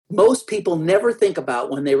most people never think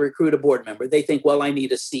about when they recruit a board member. They think, well, I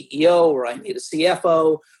need a CEO, or I need a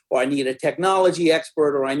CFO, or I need a technology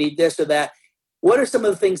expert, or I need this or that. What are some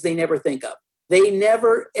of the things they never think of? They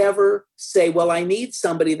never, ever say, well, I need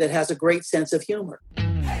somebody that has a great sense of humor.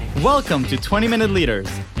 Welcome to 20-Minute Leaders.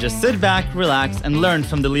 Just sit back, relax, and learn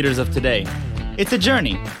from the leaders of today. It's a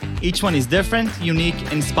journey. Each one is different,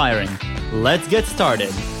 unique, inspiring. Let's get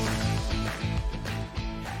started.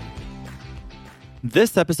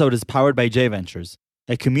 This episode is powered by J Ventures,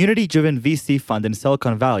 a community-driven VC fund in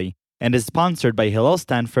Silicon Valley, and is sponsored by Hillel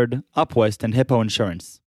Stanford, UpWest, and Hippo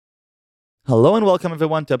Insurance. Hello and welcome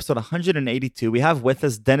everyone to episode 182. We have with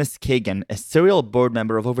us Dennis Kagan, a serial board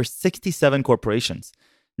member of over 67 corporations.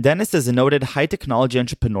 Dennis is a noted high-technology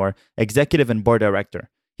entrepreneur, executive, and board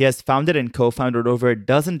director. He has founded and co-founded over a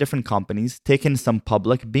dozen different companies, taken some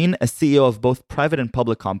public, been a CEO of both private and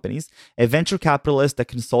public companies, a venture capitalist, a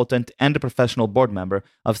consultant, and a professional board member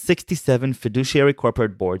of 67 fiduciary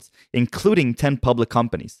corporate boards, including 10 public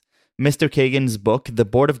companies. Mr. Kagan's book, The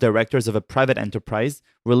Board of Directors of a Private Enterprise,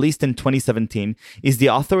 released in 2017, is the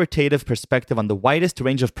authoritative perspective on the widest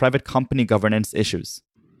range of private company governance issues.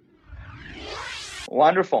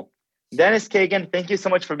 Wonderful. Dennis Kagan, thank you so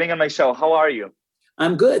much for being on my show. How are you?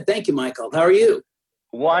 I'm good. Thank you, Michael. How are you?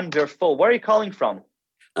 Wonderful. Where are you calling from?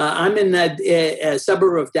 I'm in a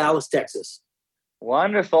suburb of Dallas, Texas.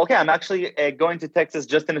 Wonderful. Okay, I'm actually going to Texas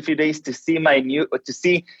just in a few days to see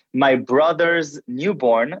my brother's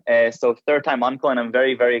newborn. So third time uncle, and I'm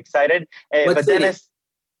very, very excited. What city? Dennis,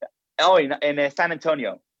 in San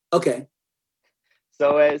Antonio. Okay.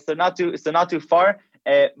 So not too far.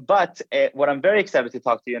 But what I'm very excited to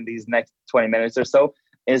talk to you in these next 20 minutes or so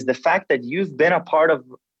is the fact that you've been a part of,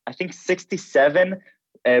 I think, 67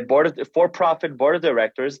 for-profit board of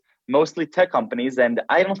directors, mostly tech companies. And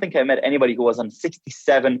I don't think I met anybody who was on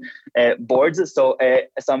 67 boards. So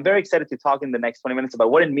I'm very excited to talk in the next 20 minutes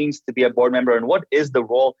about what it means to be a board member and what is the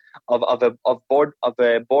role of a board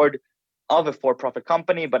of a for-profit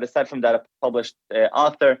company. But aside from that, a published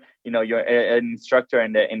author, you're an instructor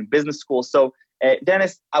in business school. So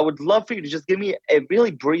Dennis, I would love for you to just give me a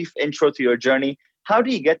really brief intro to your journey. How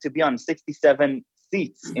do you get to be on 67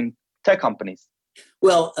 seats in tech companies?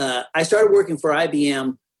 Well, I started working for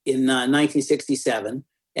IBM in 1967,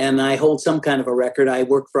 and I hold some kind of a record. I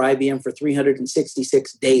worked for IBM for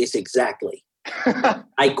 366 days exactly.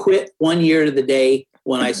 I quit 1 year to the day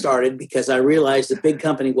when I started because I realized the big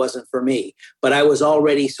company wasn't for me. But I was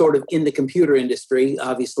already sort of in the computer industry,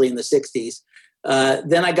 obviously in the 60s.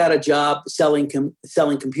 Then I got a job selling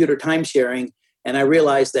computer time sharing, and I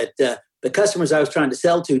realized that the customers I was trying to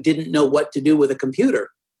sell to didn't know what to do with a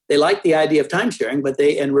computer. They liked the idea of time sharing,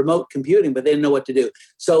 and remote computing, but they didn't know what to do.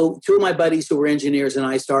 So two of my buddies who were engineers and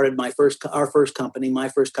I started my first company,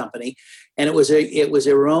 and it was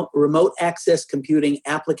a remote access computing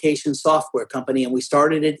application software company, and we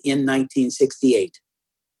started it in 1968.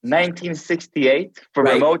 1968 for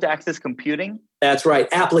right. Remote access computing? That's right.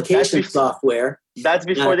 Application software. That's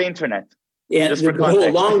before the internet. Yeah,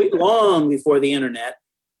 long before the internet.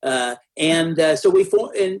 So we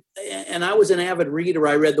formed, and I was an avid reader.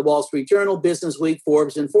 I read the Wall Street Journal, Business Week,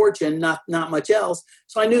 Forbes, and Fortune. Not much else.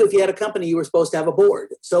 So I knew if you had a company, you were supposed to have a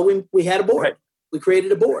board. So we had a board. Right. We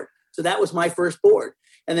created a board. So that was my first board.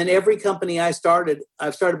 And then every company I've started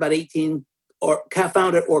about 18 or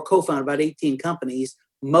founded or co-founded about 18 companies,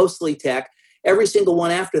 mostly tech. Every single one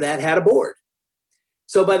after that had a board.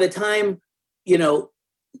 So by the time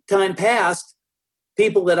time passed,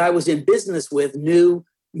 people that I was in business with knew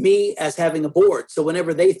me as having a board. So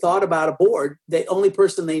whenever they thought about a board, the only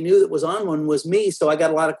person they knew that was on one was me. So I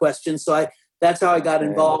got a lot of questions. So that's how I got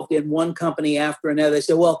involved in one company after another. They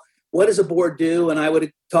said, well, what does a board do? And I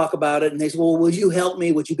would talk about it. And they said, well, would you help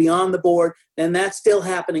me? Would you be on the board? And that's still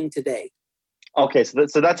happening today. Okay,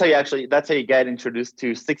 so that's how you get introduced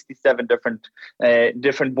to 67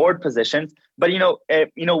 different board positions. But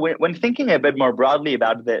when thinking a bit more broadly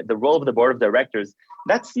about the role of the board of directors,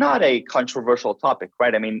 that's not a controversial topic,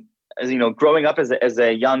 right? I mean, as growing up as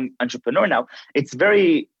a young entrepreneur now, it's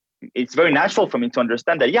very natural for me to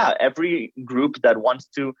understand that every group that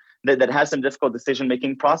has some difficult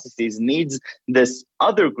decision-making processes needs this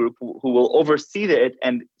other group who will oversee it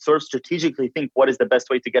and sort of strategically think what is the best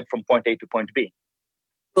way to get from point A to point B.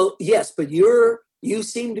 Well, yes, but you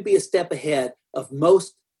seem to be a step ahead of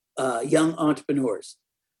most young entrepreneurs.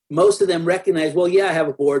 Most of them recognize, well, I have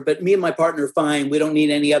a board, but me and my partner are fine. We don't need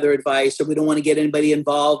any other advice, or we don't want to get anybody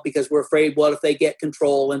involved because we're afraid, what if they get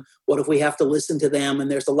control, and what if we have to listen to them?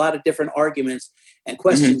 And there's a lot of different arguments and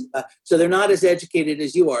questions. Mm-hmm. So they're not as educated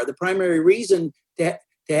as you are. The primary reason to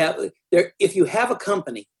have, if you have a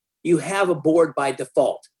company you have a board by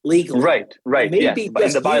default legally. Right. Yes, but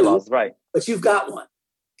in the bylaws, right. But you've got one.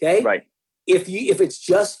 Okay. Right. If it's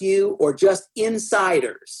just you or just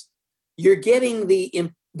insiders, you're getting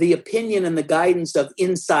the opinion and the guidance of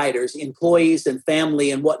insiders, employees and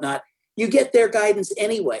family and whatnot. You get their guidance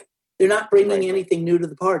anyway. They're not bringing anything new to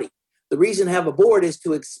the party. The reason to have a board is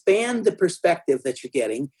to expand the perspective that you're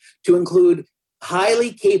getting, to include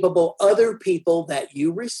highly capable other people that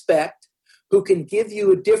you respect, who can give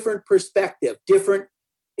you a different perspective, different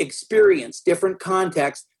experience, different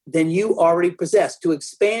context than you already possess, to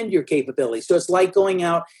expand your capabilities. So it's like going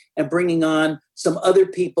out and bringing on some other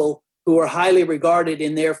people who are highly regarded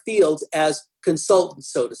in their fields as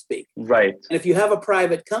consultants, so to speak. Right. And if you have a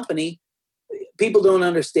private company, people don't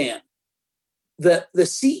understand. The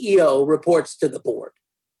CEO reports to the board.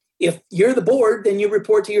 If you're the board, then you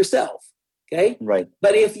report to yourself. Okay. Right.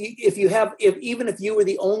 But even if you were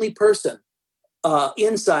the only person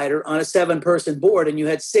insider on a 7-person board and you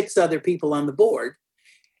had 6 other people on the board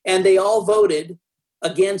and they all voted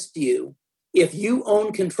against you, if you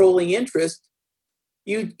own controlling interest,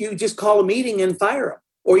 you just call a meeting and fire them,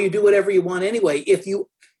 or you do whatever you want anyway. If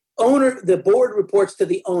the board reports to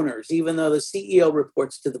the owners, even though the CEO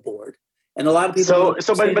reports to the board. And a lot of people.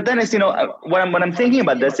 But then it's, when I'm thinking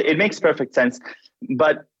about this, it makes perfect sense.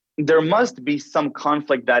 But there must be some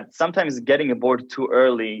conflict that sometimes getting a board too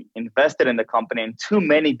early, invested in the company, and too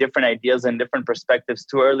many different ideas and different perspectives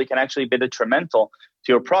too early can actually be detrimental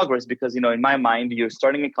to your progress. Because, in my mind, you're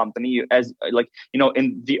starting a company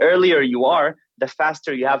in the earlier you are, the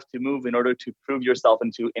faster you have to move in order to prove yourself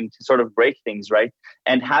and to sort of break things, right?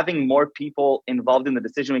 And having more people involved in the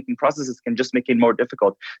decision-making processes can just make it more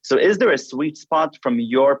difficult. So is there a sweet spot from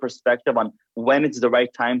your perspective on when it's the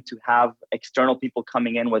right time to have external people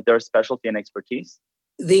coming in with their specialty and expertise?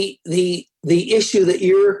 The issue that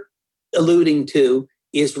you're alluding to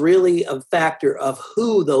is really a factor of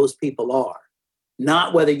who those people are,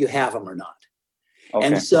 not whether you have them or not. Okay.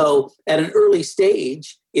 And so at an early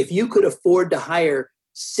stage, if you could afford to hire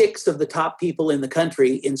 6 of the top people in the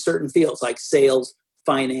country in certain fields like sales,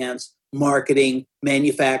 finance, marketing,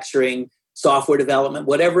 manufacturing, software development,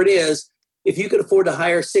 whatever it is, if you could afford to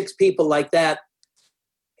hire 6 people like that,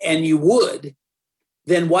 and you would,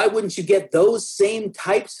 then why wouldn't you get those same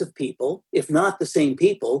types of people, if not the same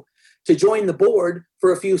people, to join the board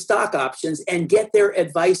for a few stock options and get their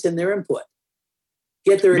advice and their input?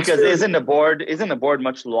 Because isn't the board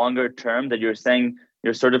much longer term that you're saying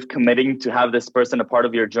you're sort of committing to have this person a part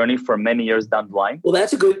of your journey for many years down the line? Well,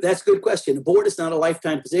 that's a good question. The board is not a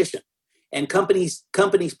lifetime position, and companies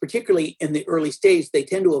particularly in the early stage, they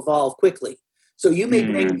tend to evolve quickly. So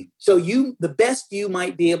the best you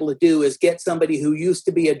might be able to do is get somebody who used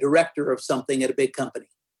to be a director of something at a big company,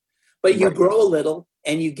 but you grow a little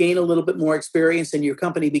and you gain a little bit more experience and your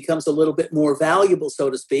company becomes a little bit more valuable, so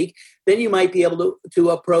to speak. Then you might be able to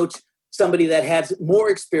approach somebody that has more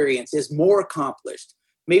experience, is more accomplished.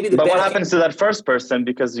 But what happens to that first person?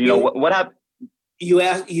 Because what happens?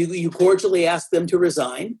 You cordially ask them to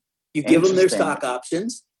resign. You give them their stock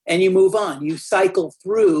options, and you move on. You cycle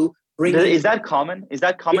through. Is that common? Is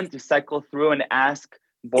that common to cycle through and ask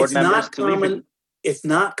board members to leave? It's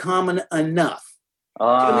not common enough.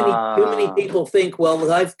 Too many people think,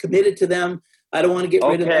 well, I've committed to them. I don't want to get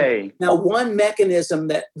rid of them. Now, one mechanism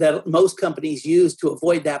that most companies use to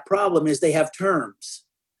avoid that problem is they have terms,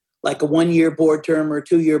 like a 1-year board term or a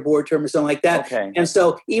 2-year board term or something like that. Okay. And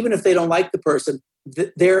so even if they don't like the person,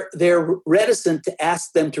 they're reticent to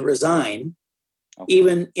ask them to resign,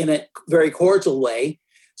 even in a very cordial way.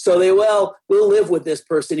 So we'll live with this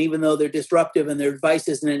person, even though they're disruptive and their advice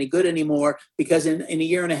isn't any good anymore, because in a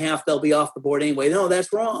year and a half, they'll be off the board anyway. No,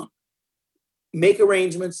 that's wrong. Make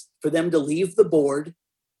arrangements for them to leave the board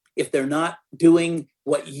if they're not doing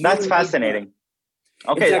what you That's fascinating.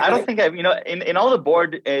 Okay, exactly. I don't think I've, in all the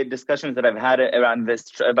board discussions that I've had around this,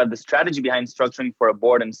 about the strategy behind structuring for a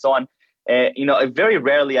board and so on, very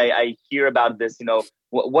rarely I hear about this,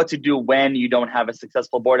 what to do when you don't have a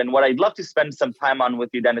successful board. And what I'd love to spend some time on with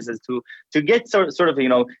you, Dennis, is to get sort of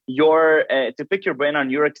your to pick your brain on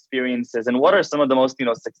your experiences and what are some of the most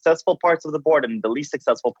successful parts of the board and the least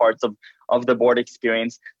successful parts of the board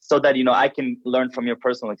experience, so that I can learn from your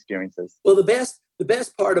personal experiences. Well, the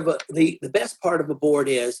best part of a board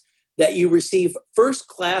is that you receive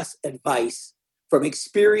first-class advice from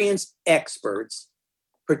experienced experts,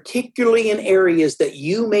 particularly in areas that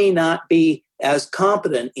you may not be as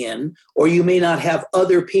competent in, or you may not have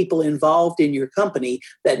other people involved in your company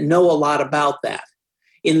that know a lot about that.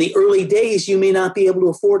 In the early days, you may not be able to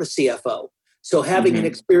afford a CFO. So having an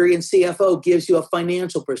experienced CFO gives you a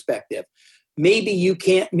financial perspective. maybe you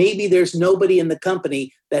can't, maybe there's nobody in the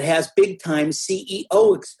company that has big time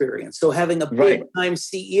CEO experience. So having a big time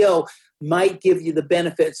CEO might give you the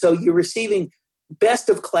benefit. So you're receiving best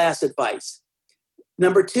of class advice.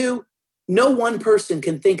 Number two, no one person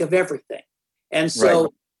can think of everything. And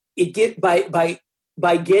so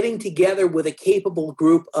by getting together with a capable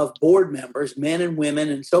group of board members, men and women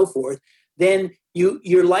and so forth, then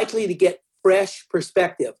you're likely to get fresh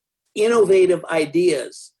perspective, innovative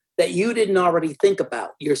ideas that you didn't already think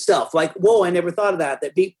about yourself. Like, whoa, I never thought of that.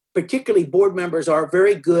 Particularly board members are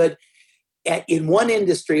very good in one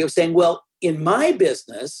industry of saying, well, in my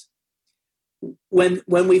business, when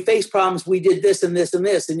we face problems, we did this and this and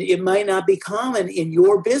this. And it might not be common in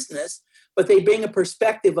your business, but they bring a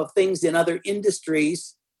perspective of things in other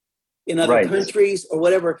industries, in other countries or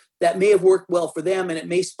whatever that may have worked well for them, and it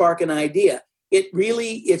may spark an idea.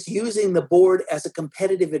 It's using the board as a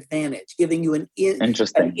competitive advantage, giving you an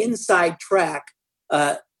inside track.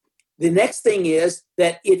 The next thing is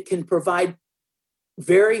that it can provide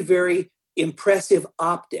very, very impressive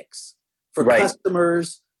optics for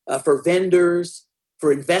customers, for vendors,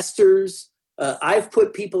 for investors. I've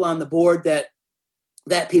put people on the board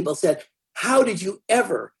that people said, how did you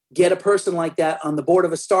ever get a person like that on the board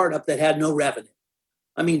of a startup that had no revenue?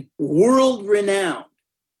 I mean, world-renowned,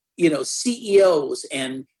 CEOs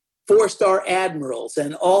and 4-star admirals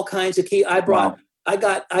and all kinds of key. I got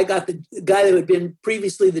the guy that had been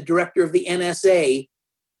previously the director of the NSA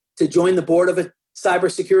to join the board of a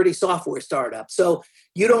cybersecurity software startup. So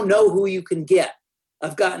you don't know who you can get.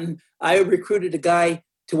 I recruited a guy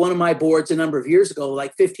to one of my boards a number of years ago,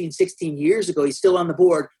 like 15, 16 years ago. He's still on the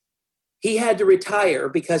board. He had to retire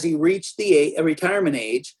because he reached a retirement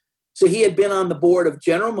age. So he had been on the board of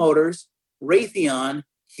General Motors, Raytheon,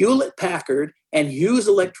 Hewlett-Packard, and Hughes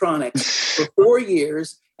Electronics for 4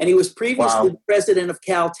 years. And he was previously president of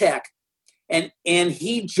Caltech. And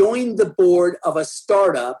he joined the board of a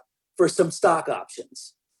startup for some stock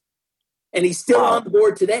options. And he's still on the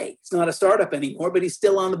board today. It's not a startup anymore, but he's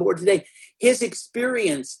still on the board today. His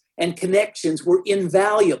experience and connections were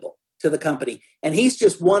invaluable to the company. And he's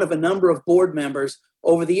just one of a number of board members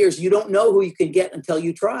over the years. You don't know who you can get until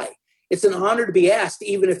you try. It's an honor to be asked,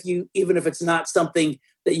 even if it's not something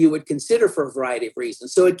that you would consider for a variety of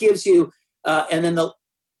reasons. So it gives you, and then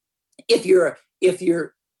if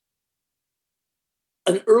you're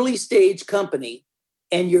an early stage company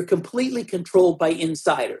and you're completely controlled by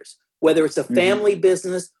insiders, whether it's a family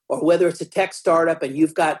business or whether it's a tech startup and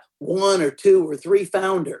you've got 1 or 2 or 3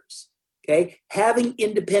 founders, okay, having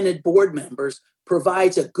independent board members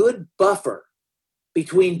provides a good buffer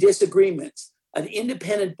between disagreements. An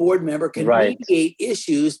independent board member can mediate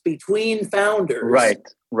issues between founders,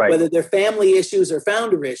 whether they're family issues or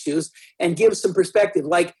founder issues, and give some perspective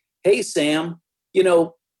like, hey, Sam,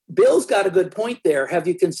 Bill's got a good point there. Have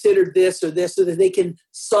you considered this or this? So that they can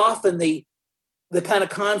soften the kind of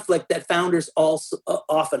conflict that founders also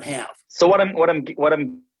often have. So what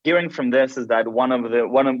I'm hearing from this is that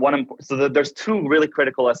there's 2 really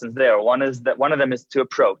critical lessons there. One is that one of them is to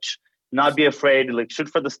approach. Not be afraid, shoot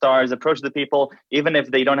for the stars, approach the people. Even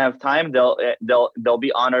if they don't have time, they'll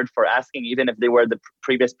be honored for asking, even if they were the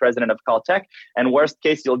previous president of Caltech. And worst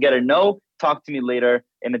case, you'll get a no, talk to me later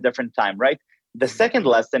in a different time, right? The second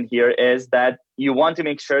lesson here is that you want to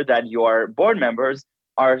make sure that your board members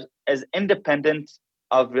are as independent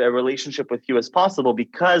of a relationship with you as possible,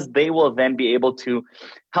 because they will then be able to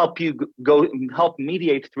help you help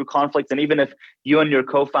mediate through conflicts. And even if you and your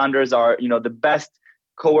co-founders are, the best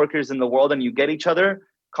coworkers in the world and you get each other,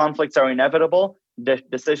 conflicts are inevitable. The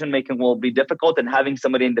decision-making will be difficult, and having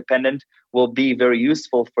somebody independent will be very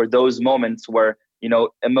useful for those moments where,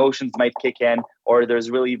 emotions might kick in or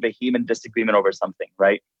there's really vehement disagreement over something,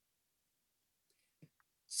 right?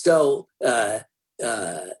 So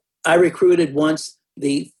I recruited once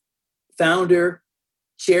the founder,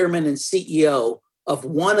 chairman, and CEO of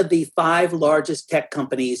one of the 5 largest tech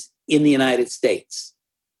companies in the United States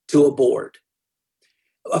to a board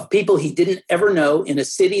of people he didn't ever know in a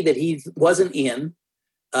city that he wasn't in,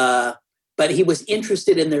 but he was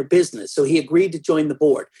interested in their business. So he agreed to join the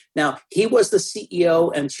board. Now, he was the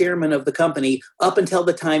CEO and chairman of the company up until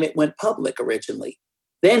the time it went public originally.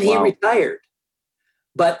 Then he retired.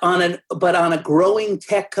 But on a growing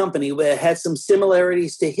tech company that had some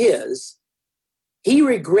similarities to his, he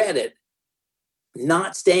regretted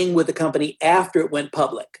not staying with the company after it went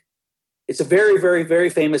public. It's a very, very, very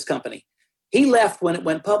famous company. He left when it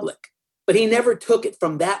went public, but he never took it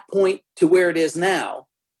from that point to where it is now.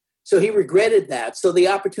 So he regretted that. So the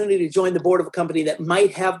opportunity to join the board of a company that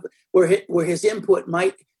might have, where his input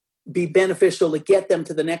might be beneficial to get them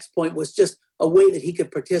to the next point, was just a way that he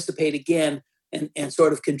could participate again and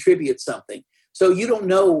sort of contribute something. So you don't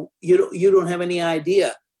know, you don't have any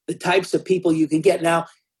idea the types of people you can get. Now,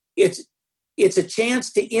 it's a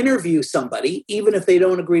chance to interview somebody, even if they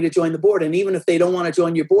don't agree to join the board. And even if they don't want to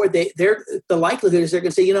join your board, the likelihood is they're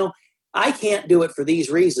going to say, I can't do it for these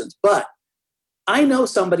reasons, but I know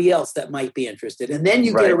somebody else that might be interested. And then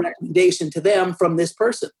you get a recommendation to them from this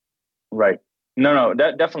person. Right. No,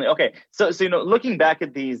 definitely. Okay. So, looking back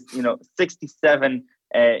at these, 67,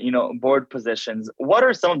 board positions, what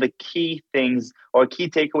are some of the key things or key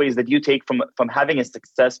takeaways that you take from having a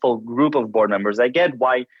successful group of board members? I get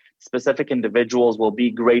why specific individuals will be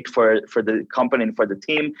great for the company and for the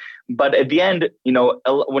team. But at the end,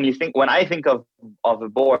 when I think of a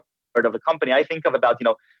board of a company, I think of about,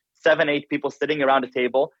 7, 8 people sitting around a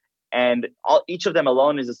table, and each of them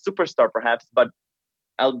alone is a superstar perhaps, but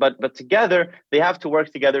together they have to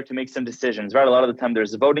work together to make some decisions, right? A lot of the time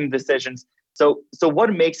there's voting decisions. So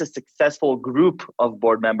what makes a successful group of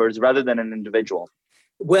board members rather than an individual?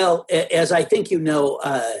 Well, as I think in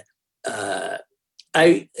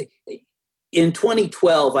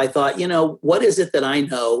 2012, I thought, what is it that I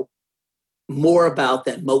know more about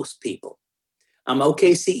than most people? I'm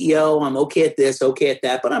okay CEO, I'm okay at this, okay at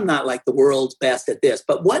that, but I'm not like the world's best at this.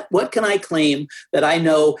 But what can I claim that I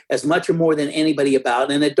know as much or more than anybody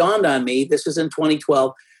about? And it dawned on me, this was in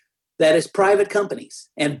 2012, that is private companies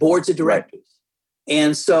and boards of directors. Right.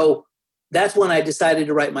 And so that's when I decided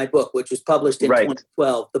to write my book, which was published in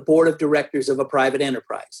 2012, The Board of Directors of a Private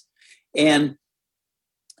Enterprise. And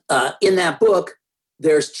in that book,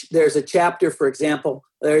 there's a chapter, for example,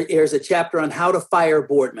 there's a chapter on how to fire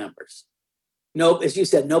board members. No, as you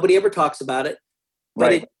said, nobody ever talks about it,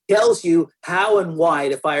 but it tells you how and why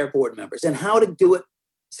to fire board members and how to do it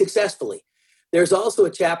successfully. There's also a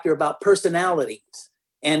chapter about personalities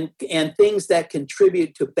and things that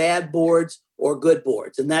contribute to bad boards or good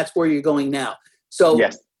boards, and that's where you're going now. So,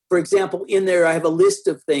 for example, in there, I have a list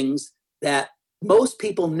of things that most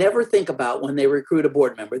people never think about when they recruit a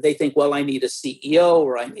board member. They think, well, I need a CEO,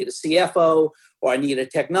 or I need a CFO, or I need a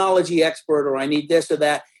technology expert, or I need this or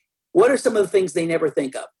that. What are some of the things they never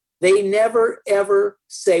think of? They never, ever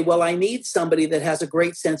say, well, I need somebody that has a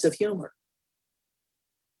great sense of humor.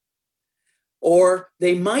 Or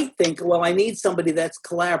they might think, well, I need somebody that's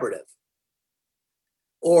collaborative.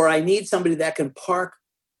 Or I need somebody that can park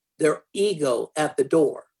their ego at the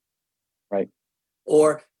door. Right.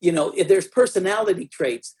 Or, if there's personality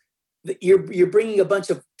traits, you're bringing a bunch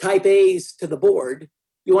of type A's to the board.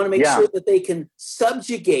 You want to make sure that they can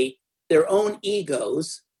subjugate their own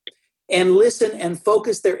egos and listen and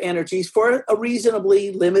focus their energies for a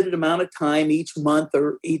reasonably limited amount of time each month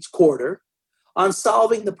or each quarter on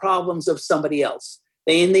solving the problems of somebody else.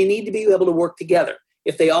 They need to be able to work together.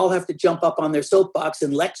 If they all have to jump up on their soapbox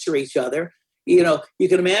and lecture each other, you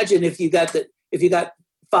can imagine if you got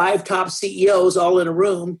 5 top CEOs all in a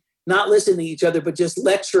room, not listening to each other, but just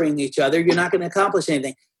lecturing each other, you're not going to accomplish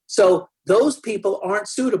anything. So those people aren't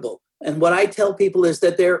suitable. And what I tell people is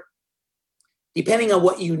that depending on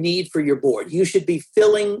what you need for your board, you should be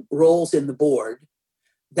filling roles in the board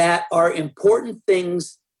that are important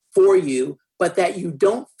things for you, but that you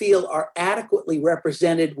don't feel are adequately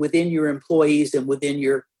represented within your employees and within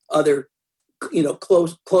your other,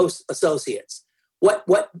 close associates.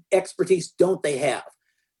 What expertise don't they have?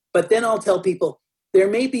 But then I'll tell people there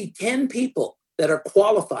may be 10 people that are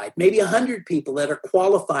qualified, maybe 100 people that are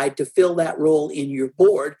qualified to fill that role in your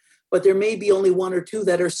board, but there may be only 1 or 2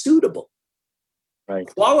 that are suitable. Right.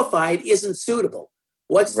 Qualified isn't suitable.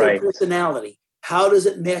 What's their personality? How does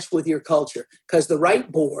it mesh with your culture? Because the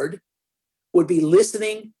right board would be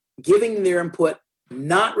listening, giving their input,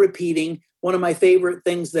 not repeating. One of my favorite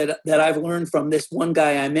things that I've learned from this one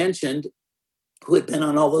guy I mentioned, who had been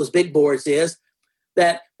on all those big boards, is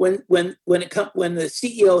that when the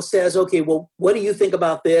CEO says, okay, well, what do you think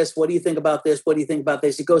about this? What do you think about this? What do you think about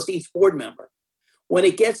this? It goes to each board member. When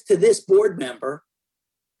it gets to this board member,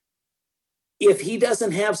 if he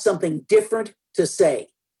doesn't have something different to say,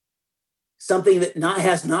 something that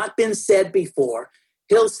has not been said before,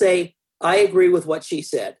 he'll say, I agree with what she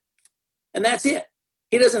said. And that's it.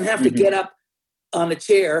 He doesn't have to get up on a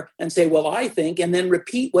chair and say, well, I think, and then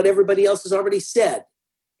repeat what everybody else has already said.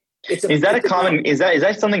 Is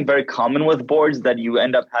that something very common with boards, that you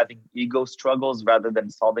end up having ego struggles rather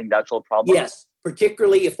than solving the actual problem? Yes,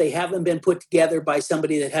 particularly if they haven't been put together by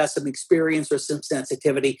somebody that has some experience or some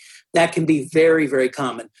sensitivity. That can be very, very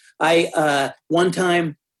common. One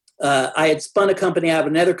time I had spun a company out of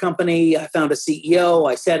another company. I found a CEO.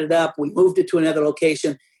 I set it up. We moved it to another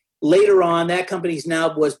location. Later on, that company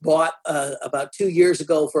now was bought about 2 years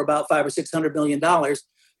ago for about $500 or $600 million.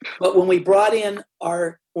 But when we brought in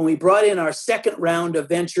our second round of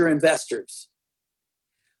venture investors,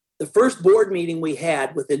 the first board meeting we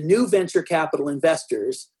had with the new venture capital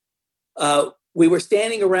investors, we were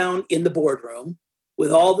standing around in the boardroom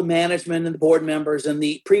with all the management and the board members and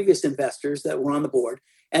the previous investors that were on the board.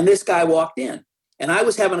 And this guy walked in, and I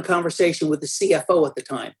was having a conversation with the CFO at the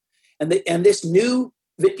time. And this new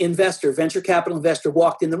investor, venture capital investor,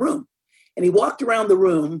 walked in the room. And he walked around the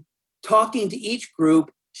room talking to each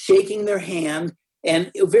group, shaking their hand,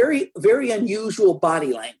 and very, very unusual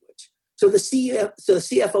body language. So the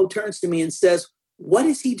CFO turns to me and says, "What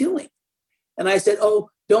is he doing?" And I said, "Oh,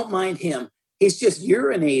 don't mind him. He's just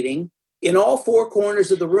urinating in all four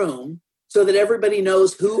corners of the room so that everybody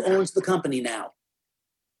knows who owns the company now."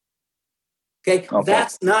 Okay.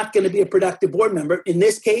 That's not going to be a productive board member. In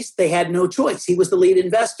this case, they had no choice. He was the lead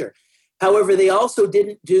investor. However, they also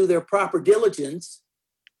didn't do their proper diligence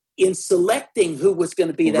in selecting who was going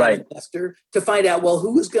to be that investor to find out, well,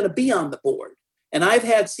 who was going to be on the board. And I've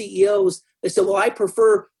had CEOs that said, well, I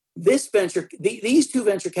prefer these two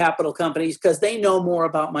venture capital companies because they know more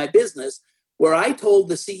about my business, where I told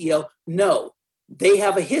the CEO, no, they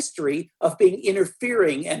have a history of being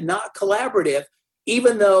interfering and not collaborative,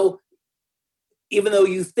 even though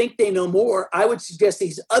you think they know more. I would suggest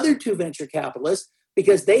these other two venture capitalists,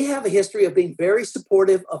 because they have a history of being very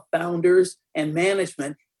supportive of founders and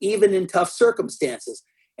management, even in tough circumstances.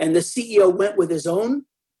 And the CEO went with his own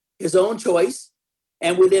choice.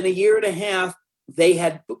 And within a year and a half, they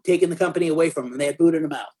had taken the company away from him. They had booted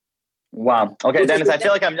him out. Wow. Okay, Dennis, I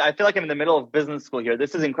feel like I'm in the middle of business school here.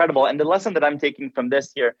 This is incredible. And the lesson that I'm taking from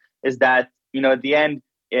this here is that, at the end,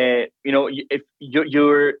 if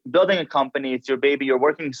you're building a company, it's your baby, you're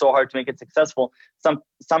working so hard to make it successful.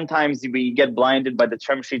 Sometimes we get blinded by the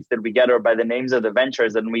term sheets that we get or by the names of the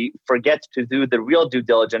ventures, and we forget to do the real due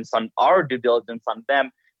diligence on our due diligence on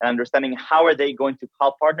them and understanding how are they going to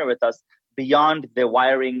help partner with us beyond the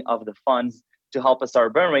wiring of the funds to help us our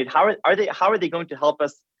burn rate. How are they going to help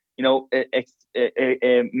us,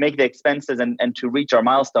 make the expenses and to reach our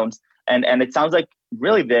milestones? And it sounds like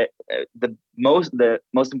really the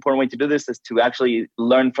most important way to do this is to actually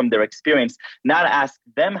learn from their experience, not ask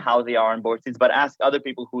them how they are on board seats, but ask other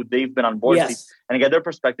people who they've been on board seats and get their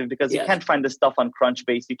perspective, because you can't find this stuff on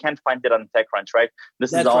Crunchbase. You can't find it on TechCrunch, right?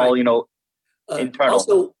 This is all, internal.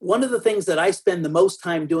 Also, one of the things that I spend the most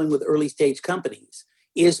time doing with early stage companies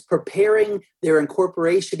is preparing their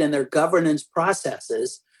incorporation and their governance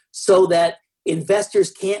processes so that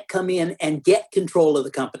investors can't come in and get control of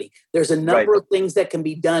the company. There's a number of things that can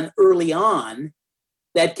be done early on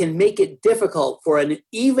that can make it difficult for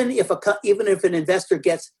even if an investor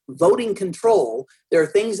gets voting control, there are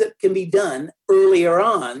things that can be done earlier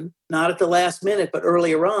on, not at the last minute, but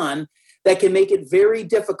earlier on, that can make it very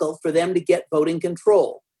difficult for them to get voting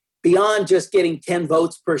control beyond just getting 10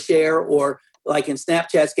 votes per share, or like in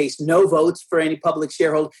Snapchat's case, no votes for any public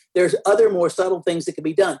shareholder. There's other more subtle things that can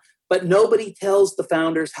be done, but nobody tells the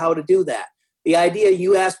founders how to do that. The idea,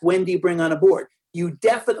 you asked, when do you bring on a board? You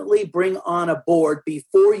definitely bring on a board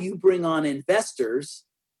before you bring on investors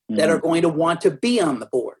that are going to want to be on the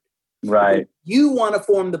board. Right. You want to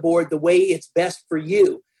form the board the way it's best for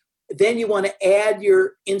you. Then you want to add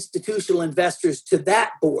your institutional investors to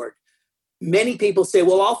that board. Many people say,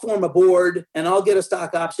 well, I'll form a board and I'll get a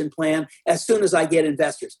stock option plan as soon as I get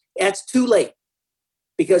investors. That's too late,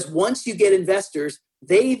 because once you get investors,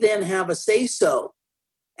 they then have a say-so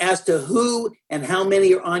as to who and how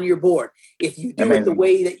many are on your board. If you do it the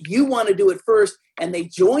way that you want to do it first and they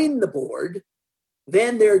join the board,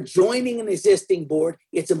 then they're joining an existing board.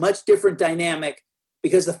 It's a much different dynamic,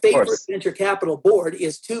 because the favorite venture capital board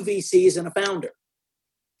is two VCs and a founder.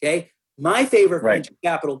 Okay. My favorite venture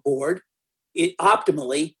capital board,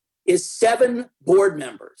 optimally, is 7 board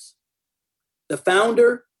members. The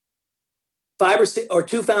founder, 5 or 6, or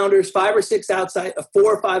 2 founders, 5 or 6 outside, 4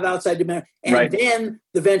 or 5 outside the member, and then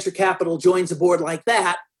the venture capital joins a board like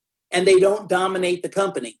that, and they don't dominate the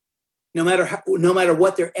company, no matter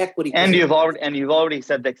what their equity. And you've already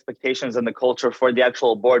set the expectations and the culture for the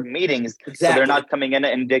actual board meetings, so they're not coming in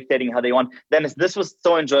and dictating how they want. Dennis, this was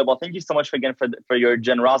so enjoyable. Thank you so much for your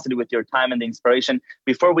generosity with your time and the inspiration.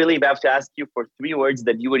 Before we leave, I have to ask you for 3 words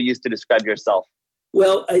that you would use to describe yourself.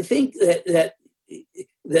 Well, I think that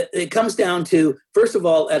it comes down to, first of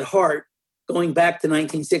all, at heart, going back to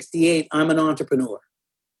 1968, I'm an entrepreneur.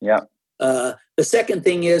 Yeah. The second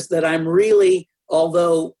thing is that I'm really,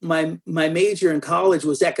 although my major in college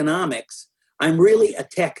was economics, I'm really a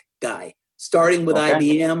tech guy, starting with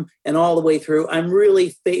IBM and all the way through. I'm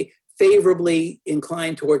really favorably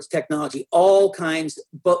inclined towards technology, all kinds,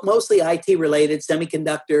 but mostly IT related,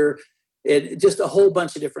 semiconductor, just a whole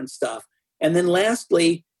bunch of different stuff. And then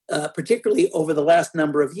lastly, particularly over the last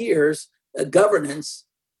number of years, governance,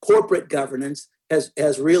 corporate governance,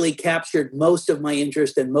 has really captured most of my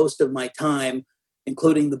interest and most of my time,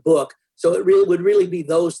 including the book. So it really would really be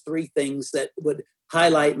those three things that would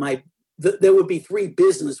highlight there would be three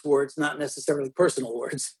business words, not necessarily personal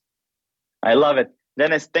words. I love it.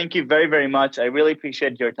 Dennis, thank you very, very much. I really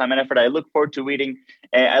appreciate your time and effort. I look forward to reading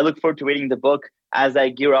the book as I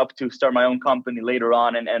gear up to start my own company later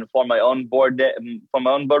on and for my own board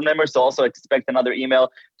members. So also expect another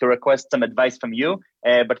email to request some advice from you.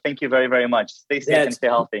 But thank you very, very much. Stay safe and stay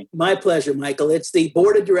healthy. My pleasure, Michael. It's the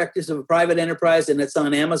Board of Directors of a Private Enterprise, and it's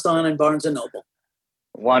on Amazon and Barnes & Noble.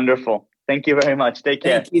 Wonderful. Thank you very much. Take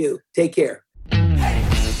care. Thank you. Take care.